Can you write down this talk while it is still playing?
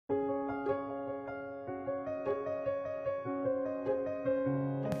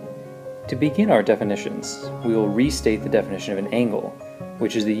To begin our definitions, we will restate the definition of an angle,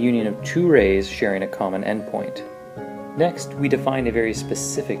 which is the union of two rays sharing a common endpoint. Next, we define a very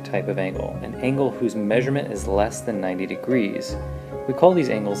specific type of angle, an angle whose measurement is less than 90 degrees. We call these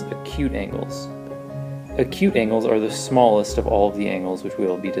angles acute angles. Acute angles are the smallest of all of the angles which we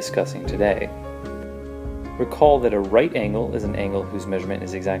will be discussing today. Recall that a right angle is an angle whose measurement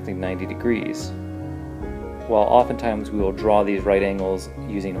is exactly 90 degrees. While oftentimes we will draw these right angles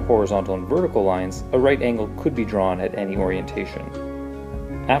using horizontal and vertical lines, a right angle could be drawn at any orientation.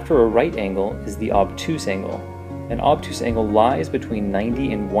 After a right angle is the obtuse angle. An obtuse angle lies between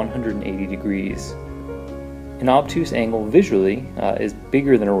 90 and 180 degrees. An obtuse angle visually is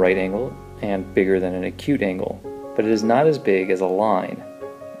bigger than a right angle and bigger than an acute angle, but it is not as big as a line.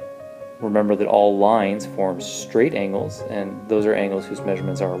 Remember that all lines form straight angles, and those are angles whose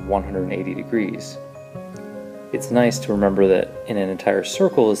measurements are 180 degrees. It's nice to remember that an entire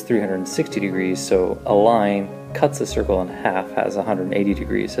circle is 360 degrees, so a line cuts a circle in half, has 180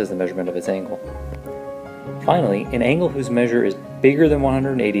 degrees as the measurement of its angle. Finally, an angle whose measure is bigger than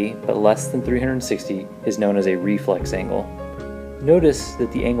 180 but less than 360 is known as a reflex angle. Notice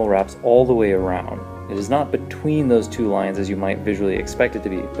that the angle wraps all the way around. It is not between those two lines as you might visually expect it to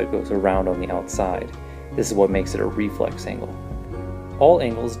be, but goes around on the outside. This is what makes it a reflex angle. All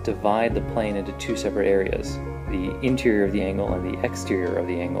angles divide the plane into two separate areas, the interior of the angle and the exterior of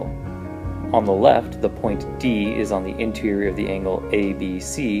the angle. On the left, the point D is on the interior of the angle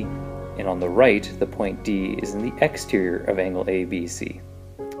ABC, and on the right, the point D is in the exterior of angle ABC.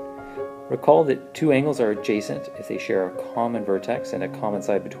 Recall that two angles are adjacent if they share a common vertex and a common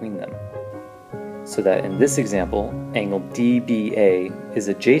side between them. So that in this example, angle DBA is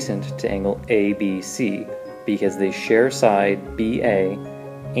adjacent to angle ABC because they share side BA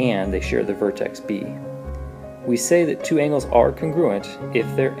and they share the vertex B. We say that two angles are congruent if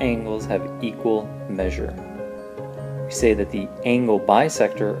their angles have equal measure. We say that the angle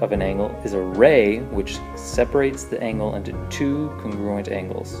bisector of an angle is a ray which separates the angle into two congruent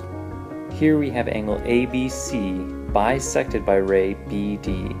angles. Here we have angle ABC bisected by ray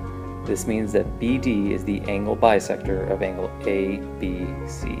BD. This means that BD is the angle bisector of angle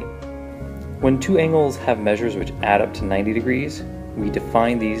ABC. When two angles have measures which add up to 90 degrees, we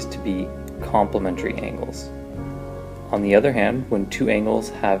define these to be complementary angles. On the other hand, when two angles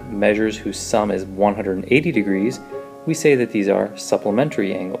have measures whose sum is 180 degrees, we say that these are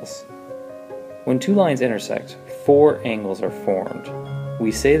supplementary angles. When two lines intersect, four angles are formed.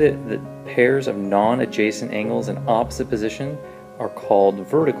 We say that the pairs of non-adjacent angles in opposite position are called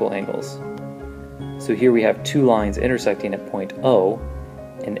vertical angles. So here we have two lines intersecting at point O,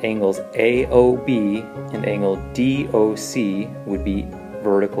 and angles AOB and angle DOC would be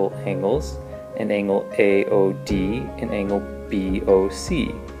vertical angles, and angle AOD and angle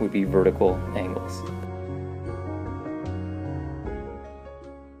BOC would be vertical angles.